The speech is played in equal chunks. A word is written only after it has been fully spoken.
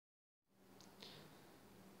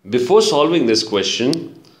Before solving this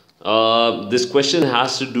question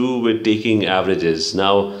has to do with taking averages.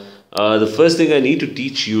 Now, the first thing I need to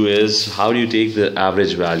teach you is how do you take the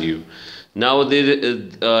average value. Now,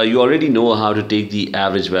 you already know how to take the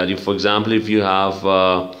average value. For example, if you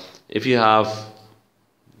have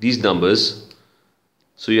these numbers,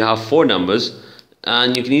 so you have four numbers,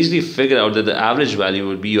 and you can easily figure out that the average value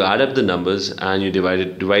would be you add up the numbers and you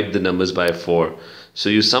divide the numbers by 4. So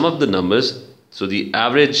you sum up the numbers. So the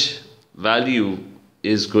average value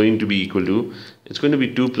is going to be equal to, it's going to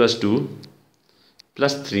be 2 plus 2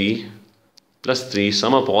 plus 3 plus 3,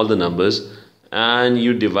 sum up all the numbers and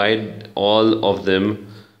you divide all of them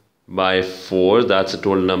by 4. That's the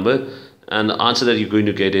total number, and the answer that you're going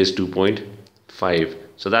to get is 2.5.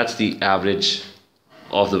 So that's the average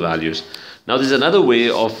of the values. Now there's another way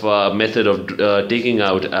of method of taking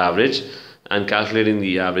out average and calculating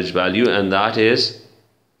the average value, and that is,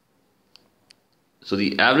 so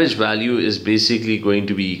the average value is basically going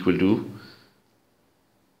to be equal to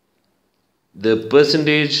the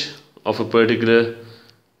percentage of a particular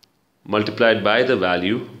multiplied by the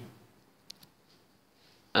value,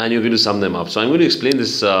 and you're going to sum them up. So I'm going to explain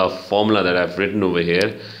this formula that I've written over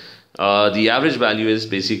here. The average value is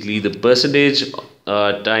basically the percentage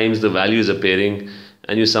times the value is appearing,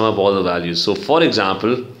 and you sum up all the values. So for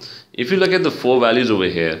example, if you look at the 4 values over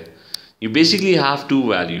here, you basically have 2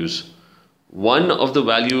 values. One of the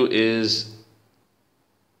value is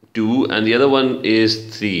 2 and the other one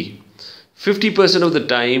is 3. 50% of the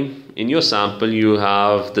time in your sample you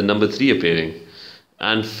have the number 3 appearing,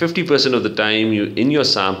 and 50% of the time in your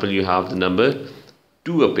sample you have the number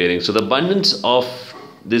 2 appearing. So the abundance of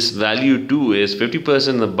this value 2 is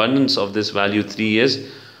 50%, the abundance of this value 3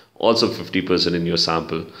 is also 50% in your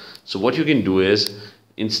sample. So what you can do is,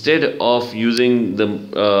 instead of using the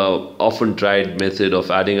often tried method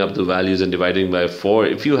of adding up the values and dividing by 4,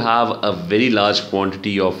 if you have a very large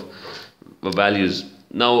quantity of values,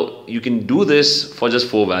 now you can do this for just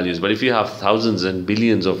 4 values, but if you have thousands and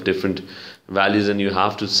billions of different values and you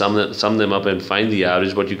have to sum them up and find the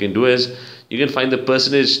average, what you can do is you can find the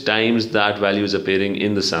percentage times that value is appearing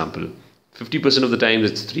in the sample. 50% of the time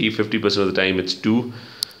it's 3, 50% of the time it's 2.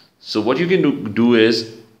 So what you can do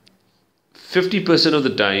is 50% of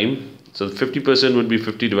the time, so 50% would be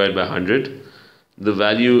 50 divided by 100, the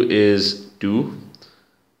value is 2,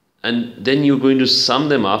 and then you're going to sum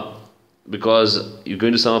them up because you're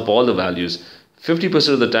going to sum up all the values.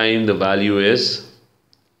 50% of the time the value is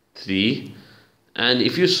 3, and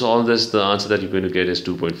if you solve this, the answer that you're going to get is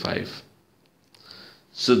 2.5.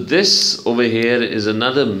 So this over here is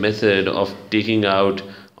another method of taking out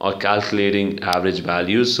or calculating average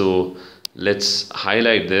values. So let's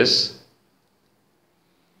highlight this.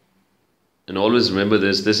 And always remember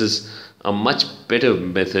this is a much better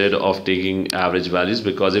method of taking average values,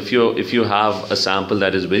 because if you have a sample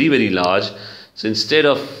that is very, very large, so instead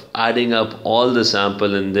of adding up all the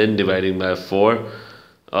sample and then dividing by 4,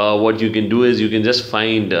 what you can do is you can just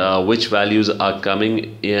find which values are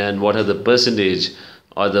coming and what are the percentage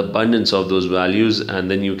or the abundance of those values,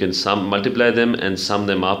 and then you can multiply them and sum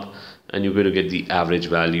them up, and you're going to get the average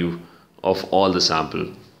value of all the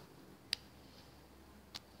sample.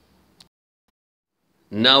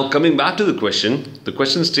 Now coming back to the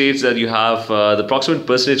question states that you have the approximate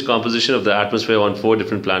percentage composition of the atmosphere on 4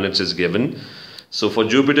 different planets is given. So for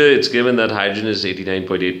Jupiter, it's given that hydrogen is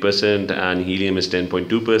 89.8% and helium is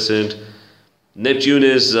 10.2%. Neptune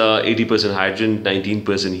is 80% hydrogen,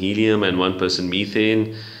 19% helium and 1%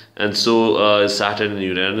 methane. And so Saturn and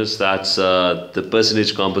Uranus, that's the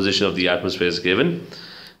percentage composition of the atmosphere is given.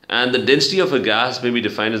 And the density of a gas may be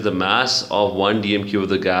defined as the mass of 1 dm³ of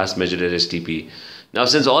the gas measured at s.t.p. Now,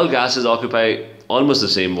 since all gases occupy almost the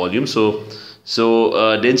same volume, so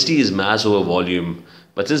density is mass over volume.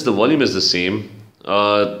 But since the volume is the same,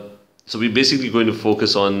 so we're basically going to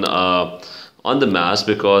focus on the mass,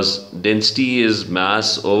 because density is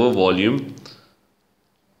mass over volume.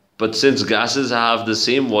 But since gases have the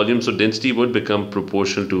same volume, so density would become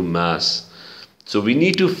proportional to mass. So we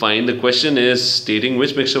need to find, the question is stating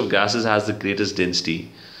which mixture of gases has the greatest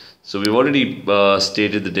density. So we've already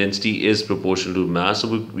stated the density is proportional to mass. So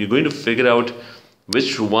we're going to figure out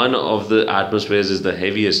which one of the atmospheres is the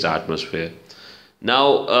heaviest atmosphere.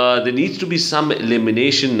 Now there needs to be some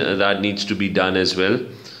elimination that needs to be done as well,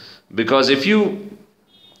 because if you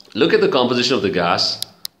look at the composition of the gas,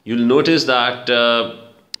 you'll notice that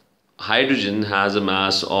hydrogen has a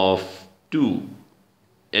mass of 2,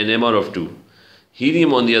 an MR of 2.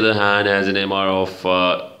 Helium on the other hand has an MR of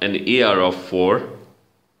an AR of 4.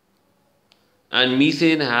 And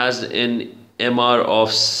methane has an MR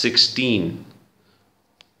of 16.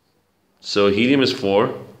 So helium is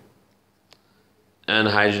 4, and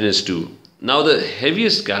hydrogen is 2. Now the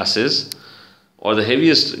heaviest gases, or the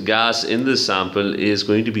heaviest gas in this sample, is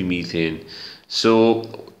going to be methane.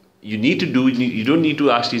 So you don't need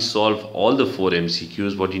to actually solve all the 4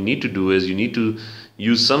 MCQs. What you need to do is you need to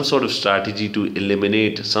use some sort of strategy to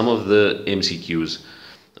eliminate some of the MCQs,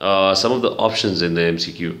 some of the options in the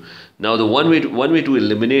MCQ. Now the one way to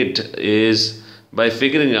eliminate is by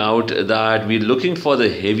figuring out that we're looking for the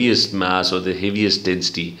heaviest mass or the heaviest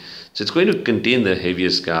density. So it's going to contain the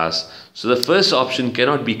heaviest gas. So the first option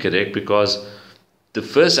cannot be correct, because the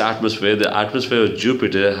first atmosphere, the atmosphere of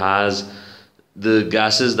Jupiter, has the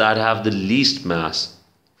gases that have the least mass,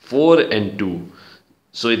 4 and 2.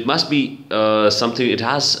 So it must be something, it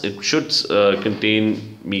should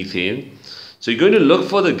contain methane. So you're going to look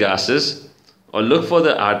for the gases, or look for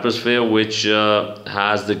the atmosphere which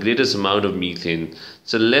has the greatest amount of methane.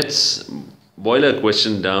 So let's boil our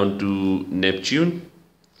question down to Neptune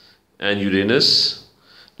and Uranus.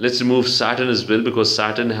 Let's remove Saturn as well, because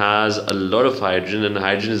Saturn has a lot of hydrogen, and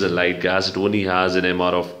hydrogen is a light gas. It only has an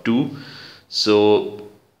MR of 2. So,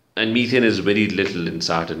 and methane is very little in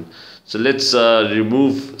Saturn. So let's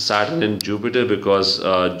remove Saturn and Jupiter, because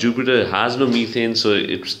Jupiter has no methane, so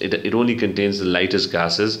it only contains the lightest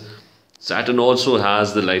gases. Saturn also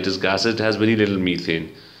has the lightest gases. It has very little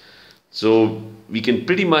methane. So we can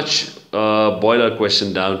pretty much boil our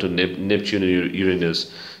question down to Neptune and Uranus.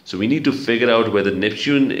 So we need to figure out whether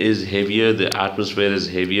Neptune is heavier, the atmosphere is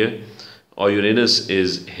heavier, or Uranus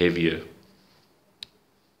is heavier.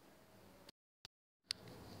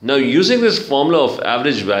 Now, using this formula of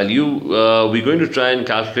average value, we're going to try and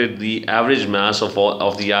calculate the average mass of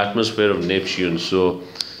the atmosphere of Neptune. So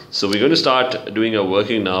we're going to start doing our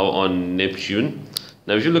working now on Neptune.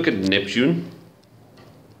 Now, if you look at Neptune,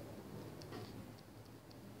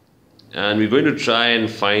 and we're going to try and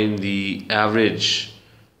find the average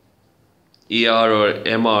AR or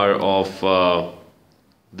MR of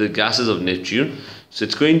the gases of Neptune. So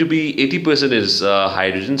it's going to be 80% is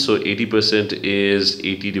hydrogen, so 80% is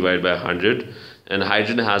 80 divided by 100, and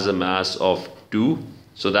hydrogen has a mass of 2,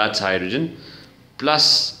 so that's hydrogen,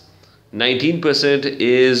 plus 19%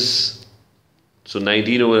 is, so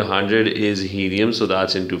 19 over 100 is helium, so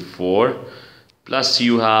that's into 4, plus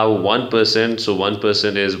you have 1%, so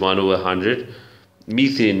 1% is 1 over 100.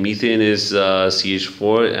 Methane is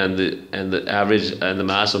CH4, and the average and the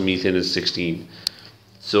mass of methane is 16.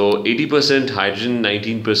 So 80% hydrogen,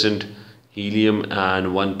 19% helium, and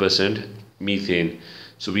 1% methane.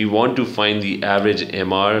 So we want to find the average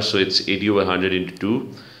MR, so it's 80 over 100 into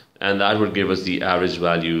 2, and that would give us the average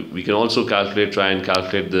value. We can also try and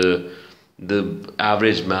calculate the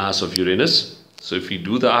average mass of Uranus. So if we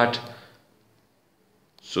do that,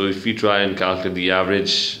 so if we try and calculate the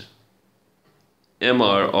average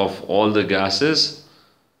MR of all the gases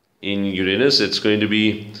in Uranus, it's going to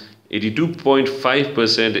be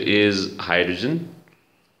 82.5% is hydrogen,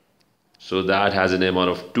 so that has an MR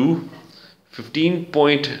of 2.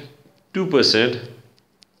 15.2%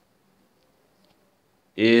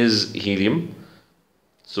 is helium,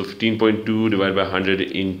 so 15.2 divided by 100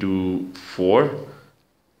 into 4,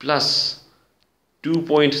 plus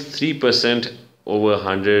 2.3% over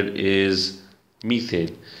 100 is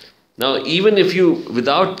methane. Now, even if you,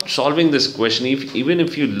 without solving this question, even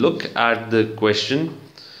if you look at the question,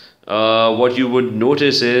 what you would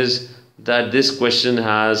notice is that this question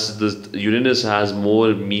has, Uranus has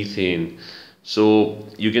more methane. So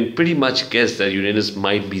you can pretty much guess that Uranus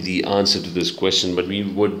might be the answer to this question, but we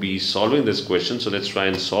would be solving this question. So let's try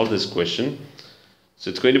and solve this question. So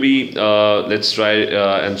it's going to be, let's try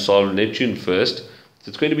and solve Neptune first. So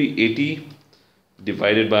it's going to be 80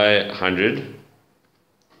 divided by 100,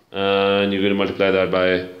 and you're going to multiply that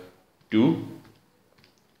by 2,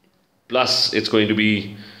 plus it's going to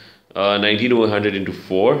be 19 over 100 into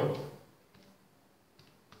 4,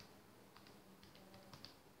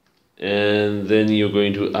 and then you're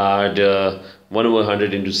going to add 1 over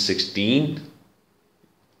 100 into 16,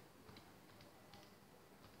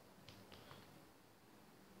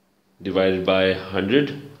 divided by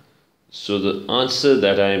 100. So the answer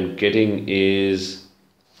that I am getting is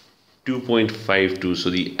 2.52. So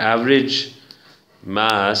the average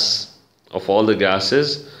mass of all the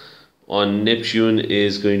gases on Neptune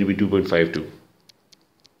is going to be 2.52.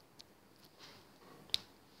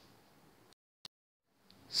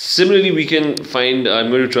 Similarly, we can find, I'm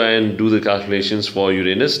going to try and do the calculations for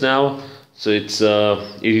Uranus now. So it's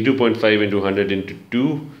 82.5 into 100 into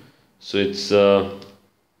 2. So it's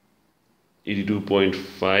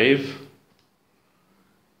 82.5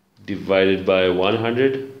 divided by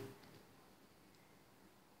 100,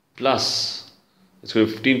 plus it's going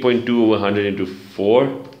to 15.2 over 100 into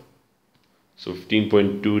 4. So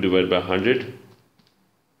 15.2 divided by 100.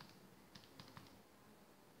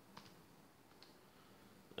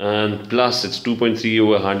 And plus it's 2.3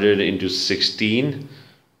 over 100 into 16.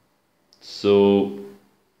 So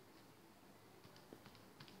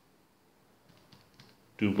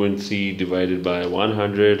 2.3 divided by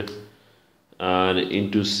 100 and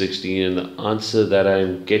into 16, and the answer that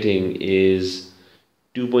I'm getting is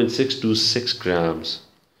 2.626 grams.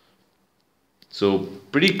 So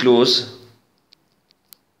pretty close.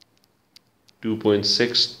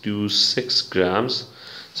 2.626 grams.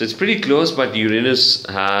 So it's pretty close, but Uranus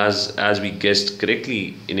has, as we guessed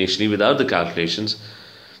correctly initially without the calculations,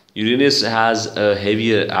 Uranus has a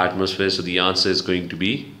heavier atmosphere, so the answer is going to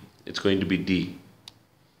be, it's going to be D.